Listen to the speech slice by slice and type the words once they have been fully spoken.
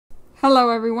Hello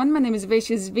everyone, my name is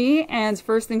Vivacious V, and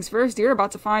first things first, you're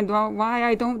about to find out why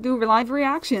I don't do live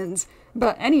reactions.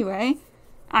 But anyway,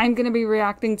 I'm going to be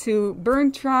reacting to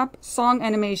Burntrap song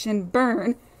animation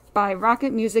Burn by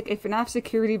Rockit Music, a FNAF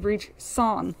Security Breach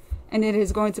song. And it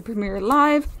is going to premiere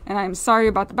live, and I'm sorry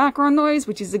about the background noise,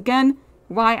 which is again,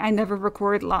 why I never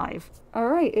record live.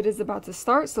 Alright, it is about to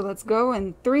start, so let's go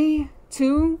in 3,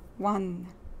 2, 1.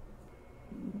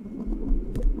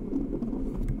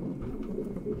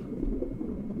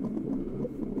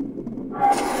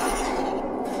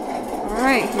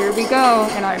 Alright, here we go,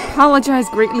 and I apologize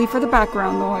greatly for the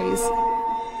background noise.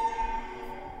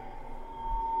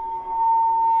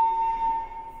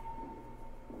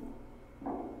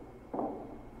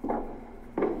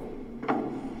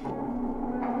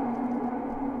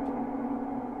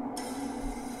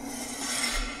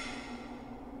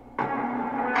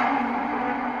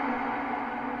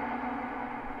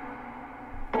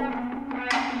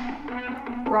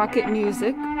 Rockit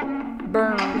Music,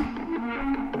 Burn.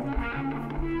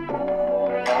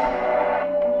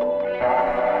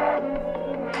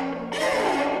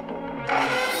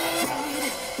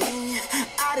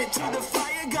 To the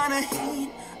fire, gonna heat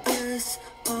us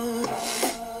up.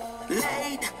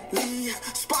 Lately,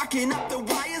 sparking up the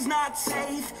wire's not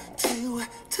safe to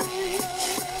touch.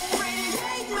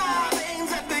 Radiate my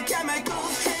veins, let the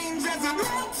chemicals change as it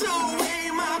melts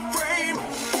away my frame.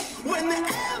 When the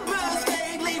embers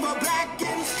fade, leave a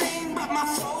blackened stain, but my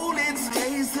soul, it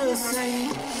stays the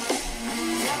same.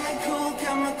 Chemical,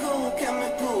 chemical,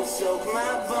 chemical, soak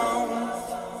my bones.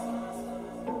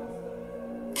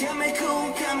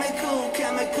 Chemical, chemical,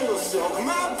 chemical, soak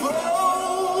my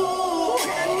bones.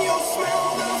 Can you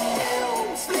smell the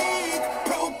fumes leak?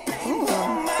 Propane from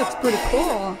my That's pretty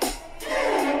cool.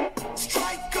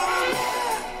 Strike a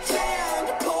match and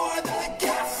pour the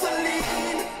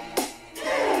gasoline.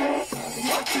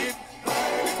 Watch it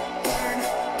burn, burn,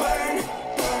 burn,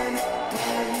 burn,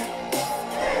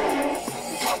 burn.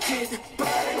 Watch it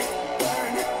burn,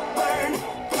 burn, burn,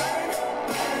 burn,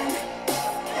 burn.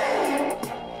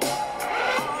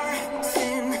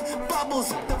 Bubbles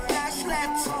up the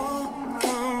flashlights all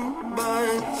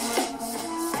combine.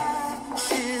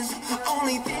 Ashes,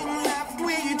 only thing left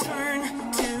we turn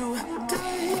to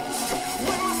dust.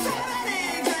 When my sanity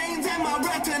drains and my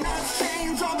retinas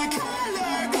change, all the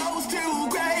color goes to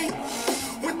gray.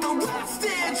 With the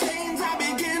rusted chains I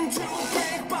begin to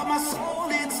break, but my soul,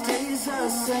 it stays the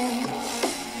same.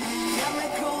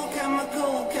 Chemical,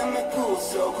 chemical, chemical,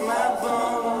 soak my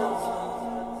bones.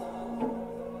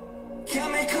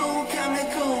 Chemical,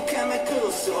 chemical,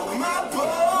 chemical, soak my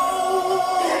bones.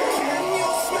 Can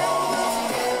you smell the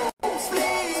fumes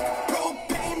leak?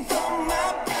 Propane from my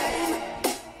brain.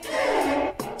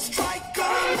 Strike a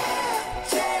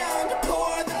match and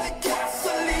pour the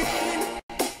gasoline.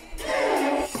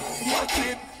 Watch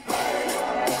it burn,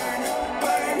 burn,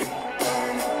 burn,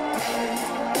 burn,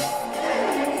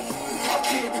 burn.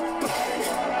 Watch it burn,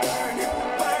 burn,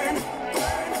 burn,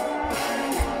 burn, burn.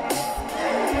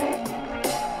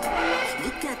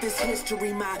 Look at this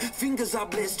history, my fingers are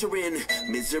blistering.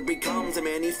 Misery comes in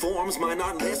many forms, mine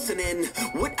aren't listening.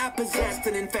 What I possessed,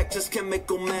 an infectious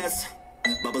chemical mess.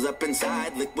 Bubbles up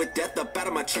inside, liquid death up out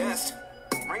of my chest.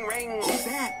 Ring ring, who's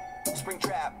that?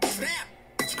 Springtrap. Snap!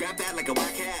 Scrap that like a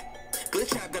whack hat.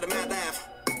 Glitch out, got a mad laugh.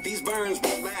 These burns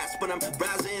won't last, but I'm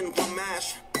rising from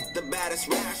mash. The baddest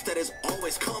rash that is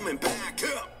always coming back.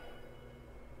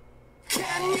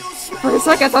 Can you smell? For a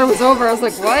second I thought it was over, I was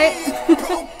like, what?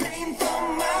 Propane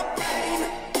from my brain.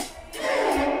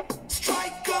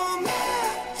 Strike a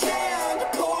match and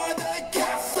pour the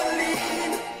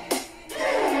gasoline.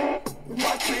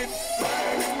 Watch it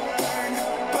burn, burn,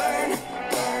 burn,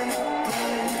 burn,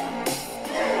 burn.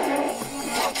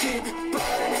 Watch it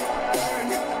burn, burn,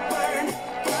 burn,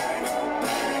 burn,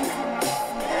 burn.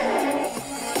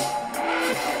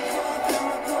 Chemical,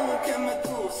 chemical,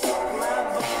 chemical, soak my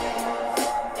bones.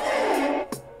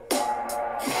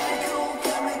 Chemical,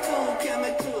 chemical,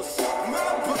 chemical, soak my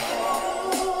bones.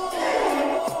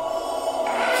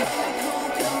 Chemical,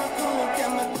 chemical,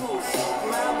 chemical, soak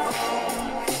my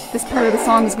bones. This part of the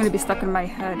song is going to be stuck in my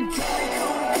head. Chemical,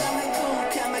 chemical,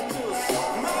 chemical,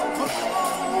 soak my bones.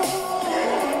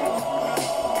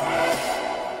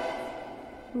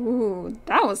 Ooh,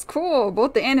 that was cool,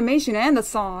 both the animation and the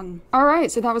song.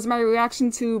 Alright, so that was my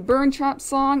reaction to Burntrap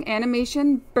song,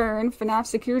 animation, Burn, FNAF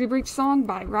Security Breach song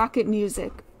by Rockit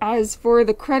Music. As for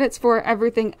the credits for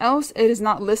everything else, it is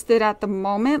not listed at the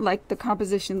moment, like the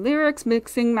composition, lyrics,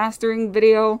 mixing, mastering,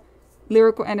 video,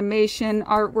 lyrical animation,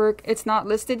 artwork. It's not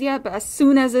listed yet, but as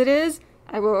soon as it is,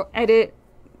 I will edit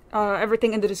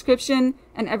everything in the description,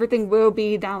 and everything will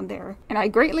be down there. And I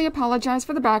greatly apologize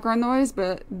for the background noise,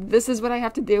 but this is what I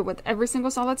have to deal with every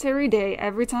single solitary day,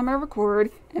 every time I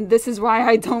record, and this is why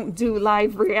I don't do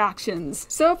live reactions.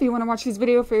 So if you want to watch this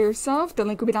video for yourself, the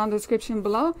link will be down in the description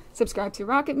below. Subscribe to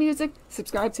Rockit Music,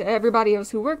 subscribe to everybody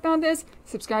else who worked on this,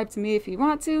 subscribe to me if you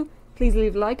want to. Please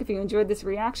leave a like if you enjoyed this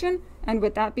reaction, and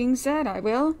with that being said, I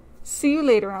will see you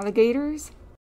later, alligators.